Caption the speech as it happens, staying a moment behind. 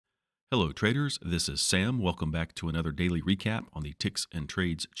Hello, traders. This is Sam. Welcome back to another daily recap on the Ticks and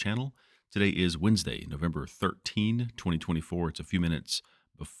Trades channel. Today is Wednesday, November 13, 2024. It's a few minutes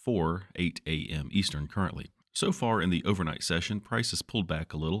before 8 a.m. Eastern currently. So far in the overnight session, price has pulled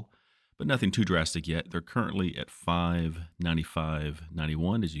back a little, but nothing too drastic yet. They're currently at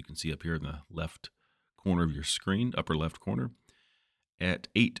 595.91, as you can see up here in the left corner of your screen, upper left corner. At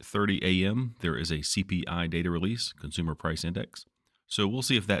 8:30 a.m., there is a CPI data release, Consumer Price Index. So we'll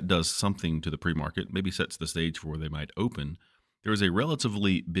see if that does something to the pre-market, maybe sets the stage for where they might open. There is a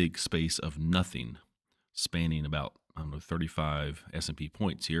relatively big space of nothing, spanning about, 35 S&P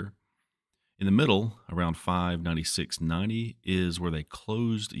points here. In the middle, around 596.90 is where they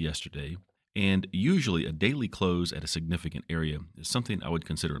closed yesterday. And usually a daily close at a significant area is something I would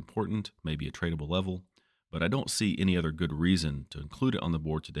consider important, maybe a tradable level, but I don't see any other good reason to include it on the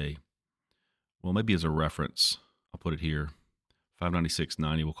board today. Well, maybe as a reference, I'll put it here.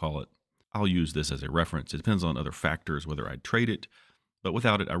 596.90, we'll call it. I'll use this as a reference. It depends on other factors, whether I'd trade it, but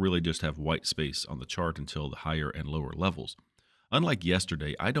without it, I really just have white space on the chart until the higher and lower levels. Unlike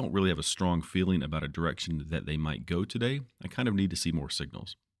yesterday, I don't really have a strong feeling about a direction that they might go today. I kind of need to see more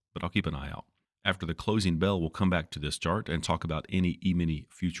signals, but I'll keep an eye out. After the closing bell, we'll come back to this chart and talk about any E-mini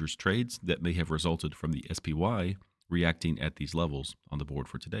futures trades that may have resulted from the SPY reacting at these levels on the board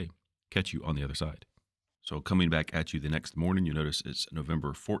for today. Catch you on the other side. So coming back at you the next morning, you notice it's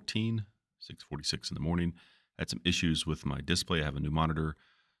November 14, 6:46 in the morning. Had some issues with my display. I have a new monitor,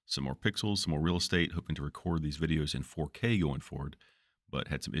 some more pixels, some more real estate, hoping to record these videos in 4K going forward, but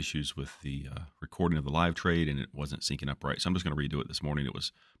had some issues with the recording of the live trade, and it wasn't syncing up right. So I'm just going to redo it this morning. It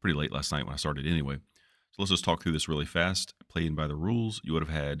was pretty late last night when I started anyway. So let's just talk through this really fast. Playing by the rules, you would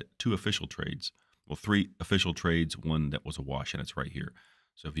have had two official trades. Well, three official trades, one that was a wash, and it's right here.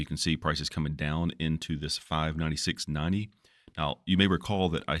 So if you can see prices coming down into this 596.90. Now, you may recall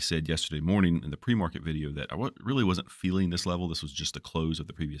that I said yesterday morning in the pre-market video that I really wasn't feeling this level. This was just the close of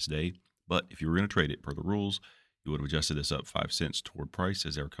the previous day. But if you were going to trade it per the rules, you would have adjusted this up 5 cents toward price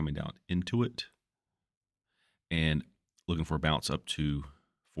as they were coming down into it. And looking for a bounce up to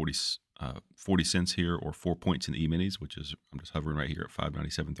 40 cents here, or 4 points in the E-minis, which is, I'm just hovering right here at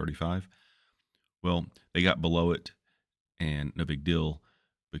 597.35. Well, they got below it, and no big deal,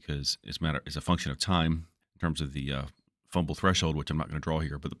 because it's a function of time in terms of the fumble threshold, which I'm not going to draw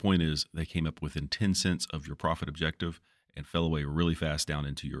here. But the point is, they came up within 10 cents of your profit objective and fell away really fast down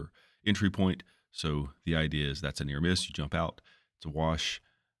into your entry point. So the idea is that's a near miss. You jump out. It's a wash,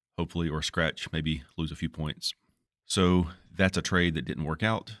 hopefully, or a scratch, maybe lose a few points. So that's a trade that didn't work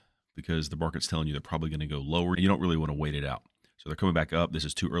out because the market's telling you they're probably going to go lower. And you don't really want to wait it out. So they're coming back up. This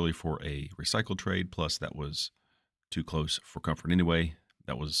is too early for a recycle trade. Plus, that was too close for comfort anyway.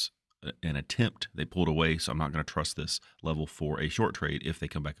 That was an attempt. They pulled away, so I'm not going to trust this level for a short trade if they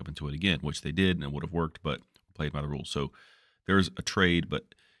come back up into it again, which they did and would have worked, but played by the rules. So there's a trade,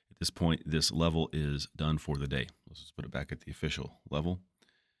 but at this point, this level is done for the day. Let's just put it back at the official level.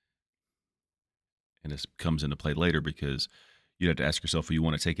 And this comes into play later because you'd have to ask yourself if you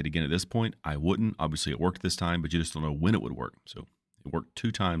want to take it again at this point. I wouldn't. Obviously, it worked this time, but you just don't know when it would work. So it worked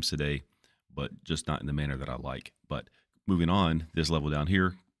 2 times today, but just not in the manner that I like. But moving on, this level down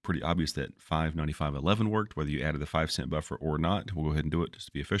here, pretty obvious that 595.11 worked, whether you added the 5 cent buffer or not. We'll go ahead and do it just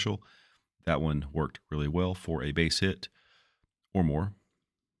to be official. That one worked really well for a base hit or more.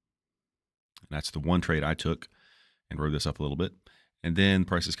 And that's the one trade I took and rode this up a little bit. And then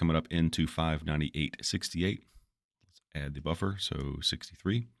price is coming up into 598.68. Let's add the buffer, so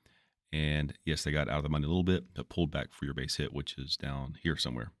 63. And yes, they got out of the money a little bit, but pulled back for your base hit, which is down here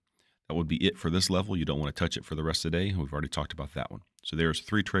somewhere. That would be it for this level. You don't want to touch it for the rest of the day. We've already talked about that one. So there's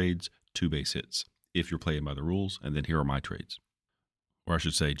 3 trades, 2 base hits, if you're playing by the rules. And then here are my trades. Or I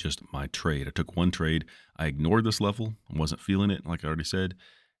should say just my trade. I took one trade. I ignored this level and wasn't feeling it, like I already said.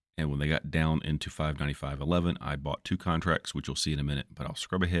 And when they got down into 595.11, I bought 2 contracts, which you'll see in a minute. But I'll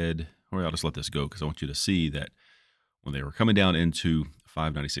scrub ahead, or I'll just let this go because I want you to see that when they were coming down into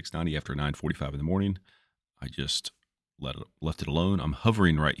 596.90 after 9:45 in the morning, I just left it alone. I'm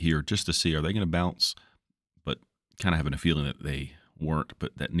hovering right here just to see, are they going to bounce? But kind of having a feeling that they weren't,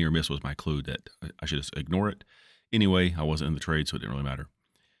 but that near miss was my clue that I should just ignore it. Anyway, I wasn't in the trade, so it didn't really matter.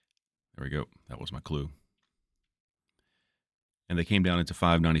 There we go. That was my clue. And they came down into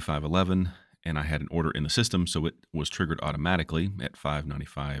 595.11, and I had an order in the system, so it was triggered automatically at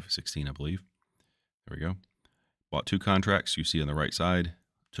 595.16, I believe. There we go. Bought 2 contracts, you see on the right side.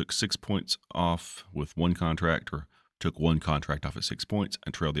 Took 6 points off with 1 contract, or took 1 contract off at 6 points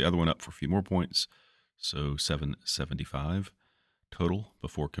and trailed the other one up for a few more points. So 775 total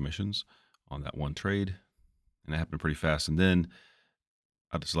before commissions on that one trade. And that happened pretty fast. And then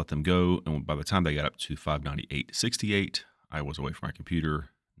I just let them go. And by the time they got up to 598.68, I was away from my computer,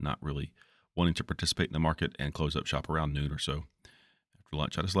 not really wanting to participate in the market, and closed up shop around noon or so after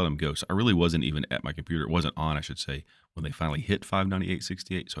lunch. I just let them go. So I really wasn't even at my computer. It wasn't on, I should say, when they finally hit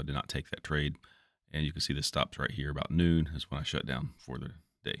 598.68. So I did not take that trade. And you can see this stops right here about noon is when I shut down for the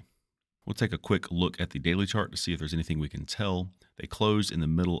day. We'll take a quick look at the daily chart to see if there's anything we can tell. They closed in the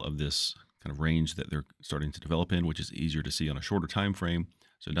middle of this kind of range that they're starting to develop in, which is easier to see on a shorter time frame.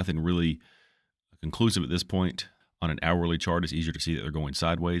 So nothing really conclusive at this point. On an hourly chart, it's easier to see that they're going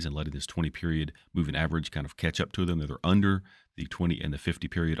sideways and letting this 20-period moving average kind of catch up to them. That they're under the 20 and the 50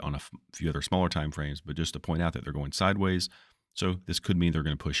 period on a few other smaller time frames, but just to point out that they're going sideways. So this could mean they're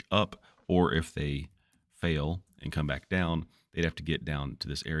going to push up, or if they fail and come back down, they'd have to get down to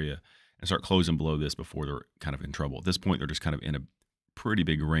this area and start closing below this before they're kind of in trouble. At this point, they're just kind of in a pretty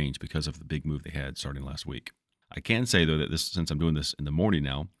big range because of the big move they had starting last week. I can say, though, that this, since I'm doing this in the morning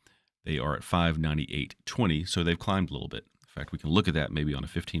now, they are at 598.20, so they've climbed a little bit. In fact, we can look at that maybe on a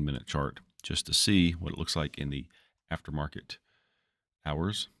 15-minute chart just to see what it looks like in the aftermarket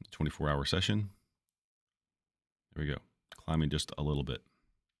hours, the 24-hour session. There we go, climbing just a little bit.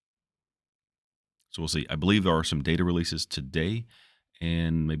 So we'll see. I believe there are some data releases today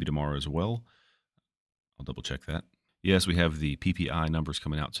and maybe tomorrow as well. I'll double check that. Yes, we have the PPI numbers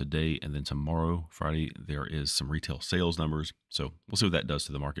coming out today, and then tomorrow, Friday, there is some retail sales numbers. So we'll see what that does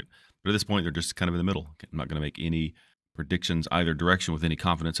to the market. But at this point, they're just kind of in the middle. I'm not going to make any predictions either direction with any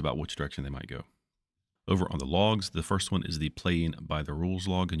confidence about which direction they might go. Over on the logs, the first one is the playing by the rules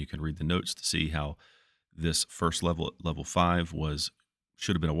log, and you can read the notes to see how this first level, level 5,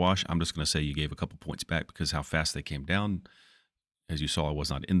 should have been a wash. I'm just going to say you gave a couple points back because how fast they came down. As you saw, I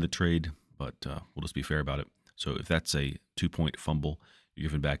was not in the trade, but we'll just be fair about it. So if that's a 2-point fumble you're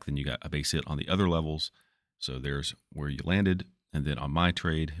giving back, then you got a base hit on the other levels. So there's where you landed. And then on my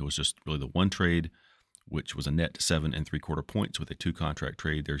trade, it was just really the one trade, which was a net 7 3/4 points with a 2-contract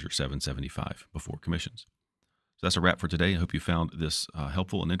trade. There's your 775 before commissions. So that's a wrap for today. I hope you found this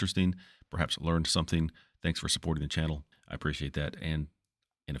helpful and interesting, perhaps learned something. Thanks for supporting the channel. I appreciate that. And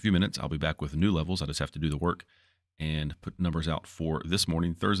in a few minutes, I'll be back with new levels. I just have to do the work and put numbers out for this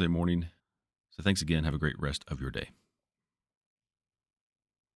morning, Thursday morning. So thanks again. Have a great rest of your day.